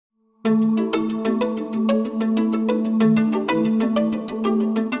In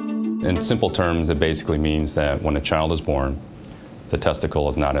simple terms, it basically means that when a child is born, the testicle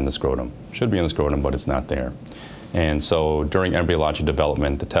is not in the scrotum. Should be in the scrotum, but it's not there. And so during embryologic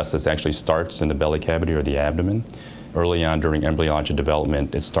development, the testis actually starts in the belly cavity or the abdomen. Early on during embryologic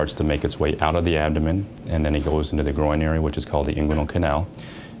development, it starts to make its way out of the abdomen, and then it goes into the groin area, which is called the inguinal canal.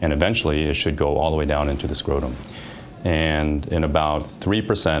 And eventually, it should go all the way down into the scrotum. And in about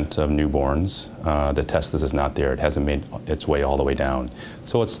 3% of newborns, the testis is not there. It hasn't made its way all the way down.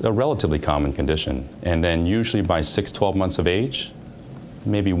 So it's a relatively common condition. And then usually by 6, 12 months of age,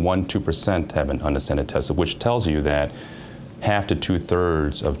 maybe 1-2% have an undescended testis, which tells you that half to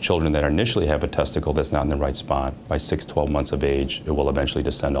 2/3 of children that initially have a testicle that's not in the right spot, by 6, 12 months of age, it will eventually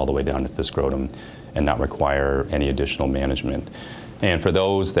descend all the way down into the scrotum and not require any additional management. And for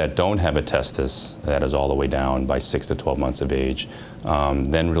those that don't have a testis that is all the way down by 6 to 12 months of age,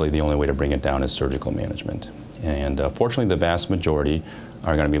 then really the only way to bring it down is surgical management. And fortunately, the vast majority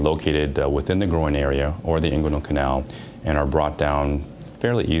are going to be located within the groin area or the inguinal canal and are brought down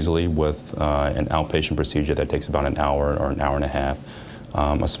fairly easily with an outpatient procedure that takes about an hour or an hour and a half.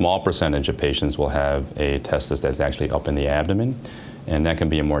 A small percentage of patients will have a testis that's actually up in the abdomen, and that can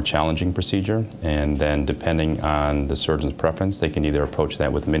be a more challenging procedure. And then depending on the surgeon's preference, they can either approach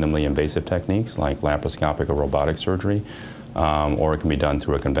that with minimally invasive techniques like laparoscopic or robotic surgery, or it can be done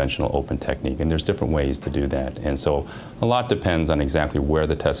through a conventional open technique. And there's different ways to do that. And so a lot depends on exactly where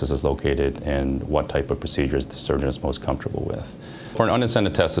the testis is located and what type of procedures the surgeon is most comfortable with. For an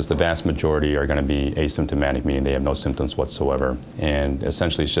undescended testis, the vast majority are going to be asymptomatic, meaning they have no symptoms whatsoever. And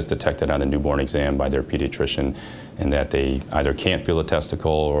essentially it's just detected on the newborn exam by their pediatrician, and that they either can't feel a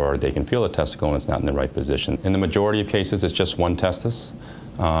testicle or they can feel a testicle and it's not in the right position. In the majority of cases, it's just one testis.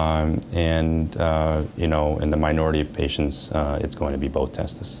 In the minority of patients, it's going to be both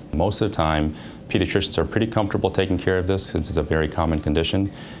testes. Most of the time, pediatricians are pretty comfortable taking care of this since it's a very common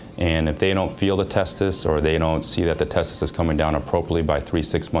condition. And if they don't feel the testis or they don't see that the testis is coming down appropriately by 3,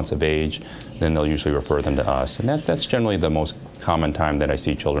 6 months of age, then they'll usually refer them to us. And that's generally the most common time that I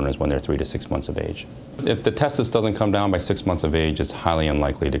see children is when they're 3 to 6 months of age. If the testis doesn't come down by 6 months of age, it's highly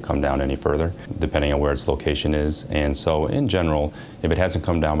unlikely to come down any further, depending on where its location is. And so in general, if it hasn't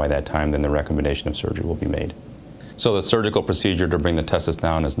come down by that time, then the recommendation of surgery will be made. So the surgical procedure to bring the testis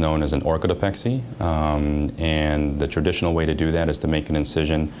down is known as an orchidopexy, and the traditional way to do that is to make an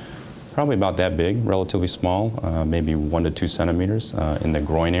incision probably about that big, relatively small, maybe 1 to 2 centimeters in the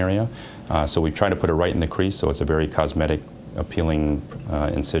groin area. So we try to put it right in the crease, so it's a very cosmetic, appealing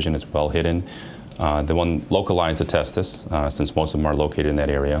incision. It's well hidden. The one localize the testis, since most of them are located in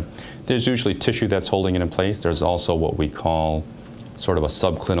that area. There's usually tissue that's holding it in place. There's also what we call sort of a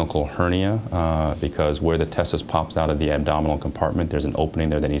subclinical hernia, because where the testis pops out of the abdominal compartment, there's an opening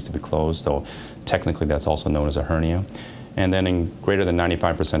there that needs to be closed, so technically that's also known as a hernia. And then in greater than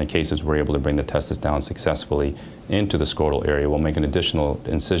 95% of cases, we're able to bring the testis down successfully into the scrotal area. We'll make an additional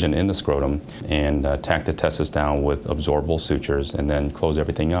incision in the scrotum and tack the testis down with absorbable sutures and then close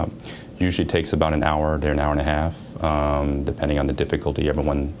everything up. Usually takes about an hour to an hour and a half, depending on the difficulty.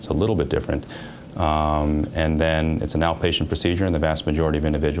 Everyone's a little bit different. And then it's an outpatient procedure in the vast majority of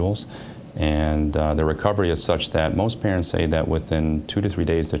individuals. And the recovery is such that most parents say that within 2 to 3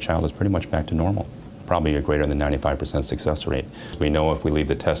 days, the child is pretty much back to normal. Probably a greater than 95% success rate. We know if we leave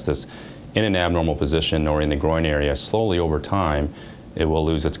the testis in an abnormal position or in the groin area, slowly over time, it will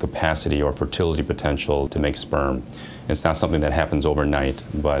lose its capacity or fertility potential to make sperm. It's not something that happens overnight,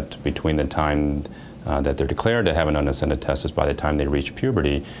 but between the time that they're declared to have an undescended testis, by the time they reach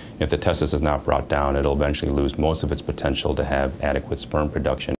puberty, if the testis is not brought down, it'll eventually lose most of its potential to have adequate sperm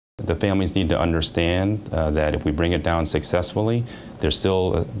production. The families need to understand that if we bring it down successfully, there's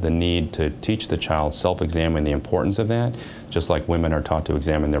still the need to teach the child self-examine the importance of that. Just like women are taught to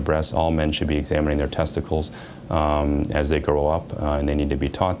examine their breasts, all men should be examining their testicles as they grow up, and they need to be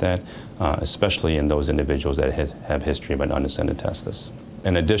taught that, especially in those individuals that have history of an undescended testis.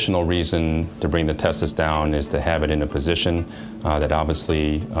 An additional reason to bring the testis down is to have it in a position that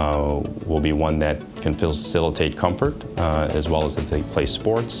obviously will be one that can facilitate comfort, as well as if they play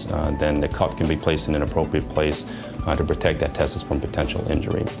sports, then the cup can be placed in an appropriate place to protect that testis from potential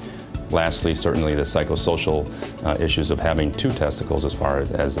injury. Lastly, certainly the psychosocial issues of having 2 testicles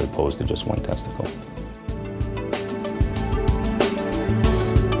as opposed to just 1 testicle.